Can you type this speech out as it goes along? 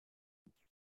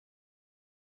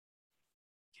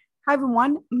Hi,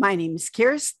 everyone. My name is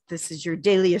Kiris. This is your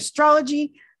daily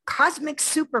astrology cosmic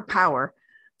superpower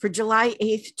for July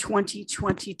 8th,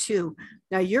 2022.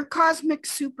 Now, your cosmic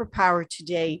superpower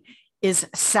today is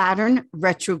Saturn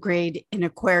retrograde in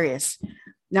Aquarius.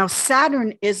 Now,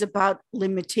 Saturn is about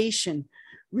limitation,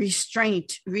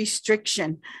 restraint,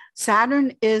 restriction.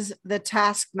 Saturn is the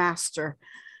taskmaster.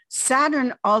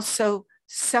 Saturn also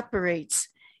separates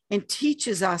and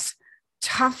teaches us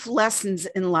tough lessons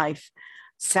in life.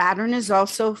 Saturn is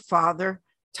also Father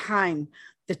Time.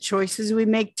 The choices we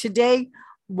make today,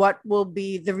 what will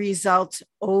be the results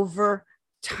over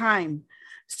time?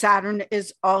 Saturn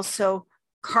is also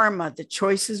karma. The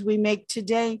choices we make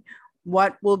today,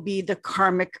 what will be the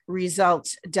karmic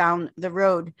results down the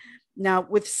road? Now,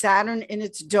 with Saturn in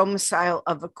its domicile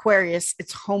of Aquarius,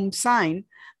 its home sign,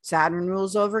 Saturn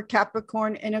rules over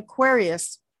Capricorn and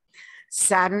Aquarius.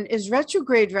 Saturn is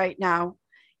retrograde right now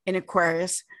in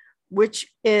Aquarius, which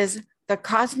is the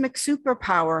cosmic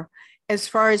superpower as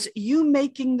far as you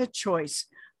making the choice.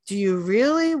 Do you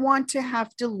really want to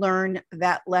have to learn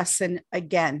that lesson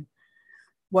again?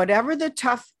 Whatever the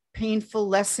tough, painful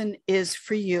lesson is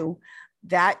for you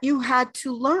that you had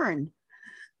to learn,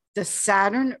 the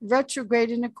Saturn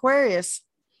retrograde in Aquarius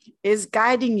is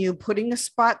guiding you, putting a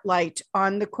spotlight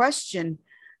on the question,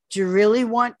 do you really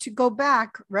want to go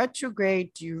back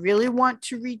retrograde? Do you really want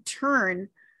to return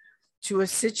to a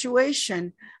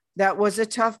situation that was a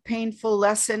tough, painful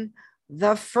lesson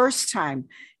the first time?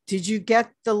 Did you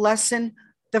get the lesson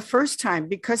the first time?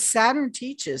 Because Saturn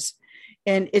teaches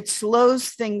and it slows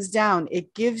things down.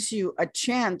 It gives you a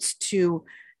chance to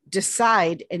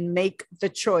decide and make the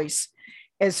choice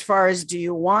as far as, do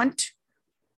you want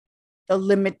the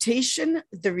limitation,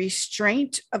 the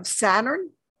restraint of Saturn,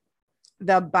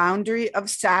 the boundary of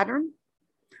Saturn,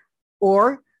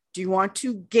 or do you want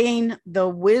to gain the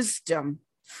wisdom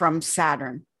from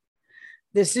Saturn?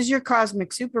 This is your cosmic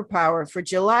superpower for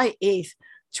July 8th,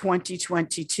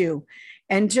 2022.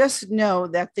 And just know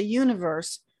that the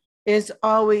universe is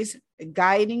always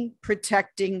guiding,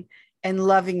 protecting, and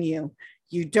loving you.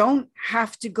 You don't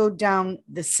have to go down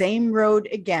the same road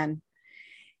again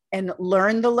and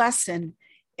learn the lesson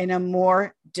in a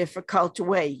more difficult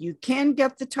way. You can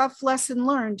get the tough lesson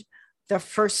learned the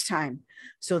first time.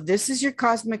 So this is your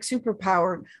cosmic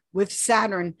superpower with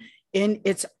Saturn in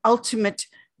its ultimate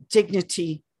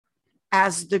dignity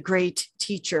as the great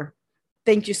teacher.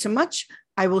 Thank you so much.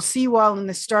 I will see you all in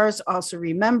the stars. Also,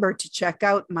 remember to check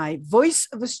out my Voice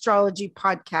of Astrology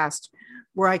podcast,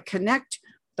 where I connect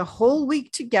the whole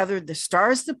week together, the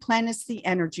stars, the planets, the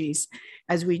energies,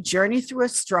 as we journey through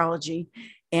astrology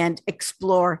and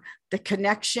explore the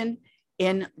connection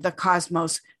in the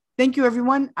cosmos. Thank you,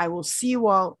 everyone. I will see you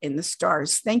all in the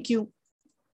stars. Thank you.